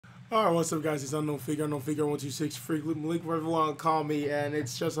Alright, what's up guys, it's Unknown Figure 126 Freak, Malik, whatever you want to call me, and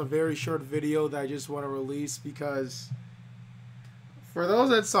it's just a very short video that I just want to release because for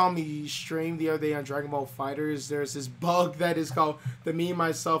those that saw me stream the other day on Dragon Ball FighterZ, there's this bug that is called the Me,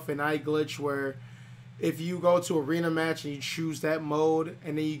 Myself, and I glitch, where if you go to arena match and you choose that mode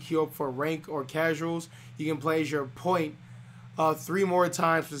and then you queue up for rank or casuals, you can play as your point 3 more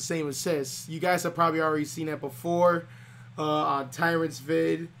times for the same assists. You guys have probably already seen that before on Tyrant's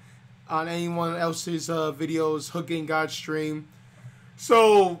vid, on anyone else's videos, Hooking God stream.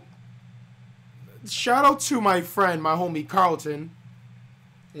 So, shout out to my friend, my homie Carlton.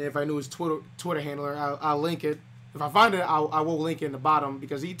 And if I knew his Twitter handler, I'll link it. If I find it, I will link it in the bottom,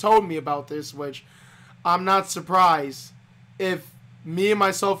 because he told me about this, which I'm not surprised. If Me,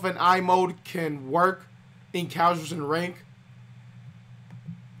 Myself, and I mode can work in casuals and rank,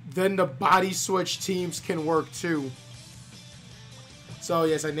 then the body switch teams can work too. So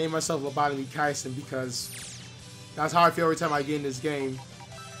yes, I named myself Lobotomy Kaisen because that's how I feel every time I get in this game.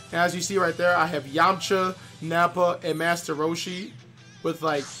 And as you see right there, I have Yamcha, Nappa, and Master Roshi with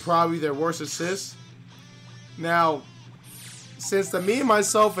like probably their worst assists. Now, since the Me,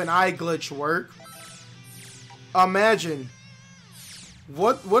 Myself, and I glitch work, imagine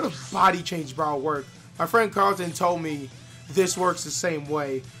what if body change bar work. My friend Carlton told me this works the same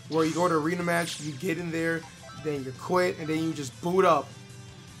way, where you go to arena match, you get in there, then you quit, and then you just boot up.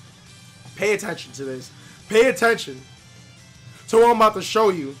 Pay attention to this. Pay attention to what I'm about to show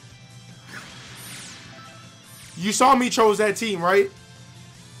you. You saw me chose that team, right?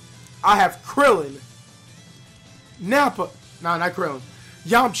 I have Krillin, Nappa, nah, not Krillin,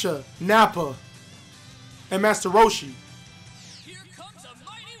 Yamcha, Nappa, and Master Roshi. Here comes a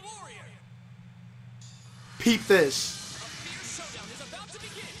mighty warrior. Peep this. A fierce showdown is about to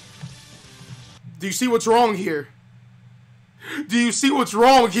begin. Do you see what's wrong here? Do you see what's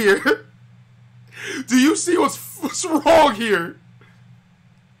wrong here? Do you see what's wrong here?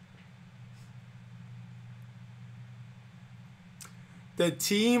 The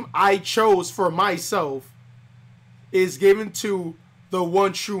team I chose for myself is given to the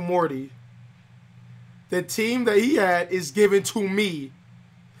one true Morty. The team that he had is given to me.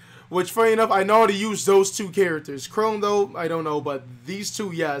 Which, funny enough, I know how to use those two characters. Krillin, though, I don't know, but these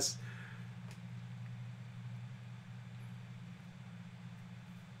two, yes.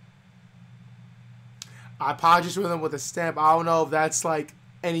 I apologize with them with a stamp. I don't know if that's like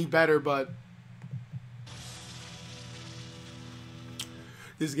any better, but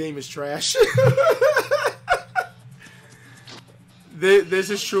this game is trash.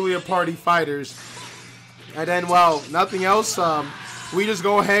 This is truly a party fighters. And then, well, nothing else. We just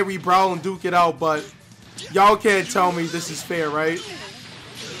go ahead, we brawl and duke it out, but y'all can't tell me this is fair, right?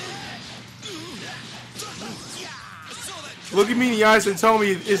 Look at me in the eyes and tell me,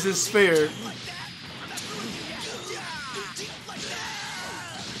 is this fair?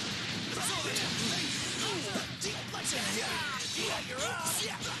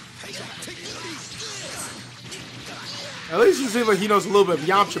 At least it seems like he knows a little bit of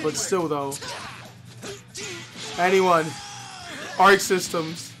Yamcha, but still though. Anyone, Arc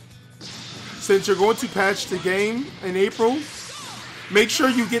Systems, since you're going to patch the game in April, make sure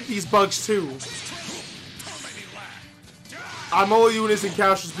you get these bugs too. I'm only doing this in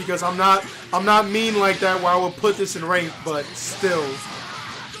casuals because I'm not mean like that where I will put this in rank, but still.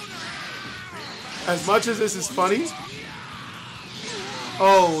 As much as this is funny,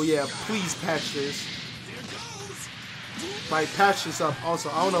 oh yeah, please patch this. Like, patch this up. Also,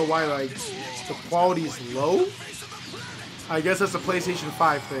 I don't know why like the quality is low. I guess that's a PlayStation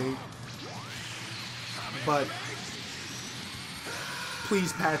 5 thing. But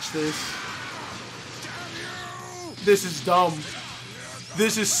please patch this. This is dumb.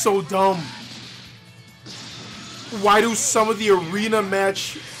 This is so dumb. Why do some of the arena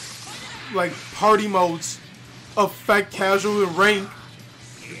match like party modes affect casual and rank?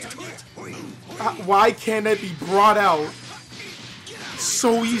 Why can't that be brought out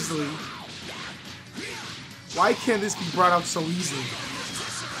so easily? Why can't this be brought out so easily?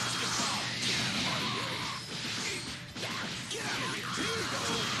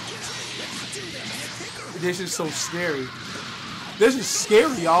 This is so scary. This is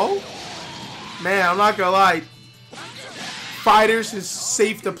scary, y'all. Man, I'm not gonna lie. Fighters is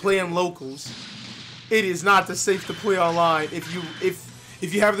safe to play in locals. It is not the safe to play online if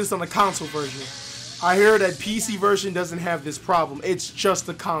you have this on the console version. I hear that PC version doesn't have this problem. It's just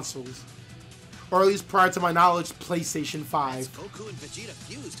the consoles. Or at least prior to my knowledge, PlayStation 5. Goku and Vegeta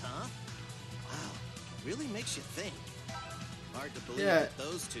fused, huh? Wow, really makes you think. Hard to believe that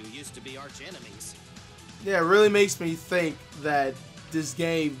those two used to be arch enemies. Yeah, it really makes me think that this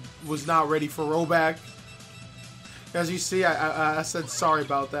game was not ready for rollback. As you see, I said sorry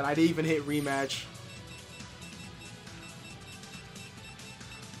about that. I didn't even hit rematch.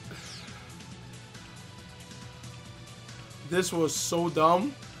 This was so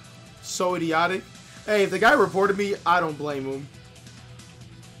dumb. So idiotic. Hey, if the guy reported me, I don't blame him.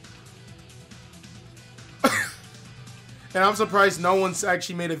 And I'm surprised no one's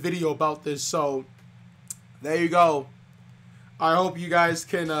actually made a video about this, so there you go. I hope you guys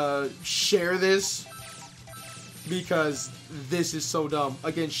can share this, because this is so dumb.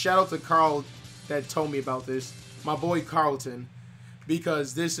 Again, shout out to Carl that told me about this. My boy Carlton.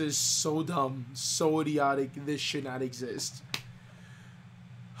 Because this is so dumb, so idiotic, this should not exist.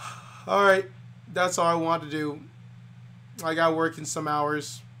 Alright, that's all I want to do. I got work in some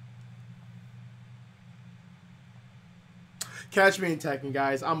hours. Catch me in Tekken,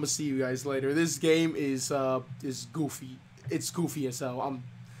 guys. I'm gonna see you guys later. This game is goofy. It's goofy as hell.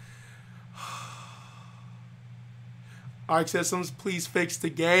 Arc Systems, please fix the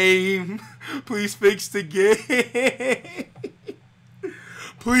game. Please fix the game.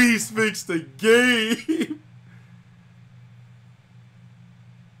 Please fix the game.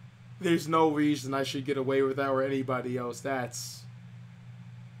 There's no reason I should get away with that or anybody else.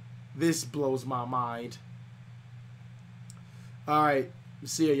 This blows my mind. Alright,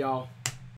 see ya, y'all.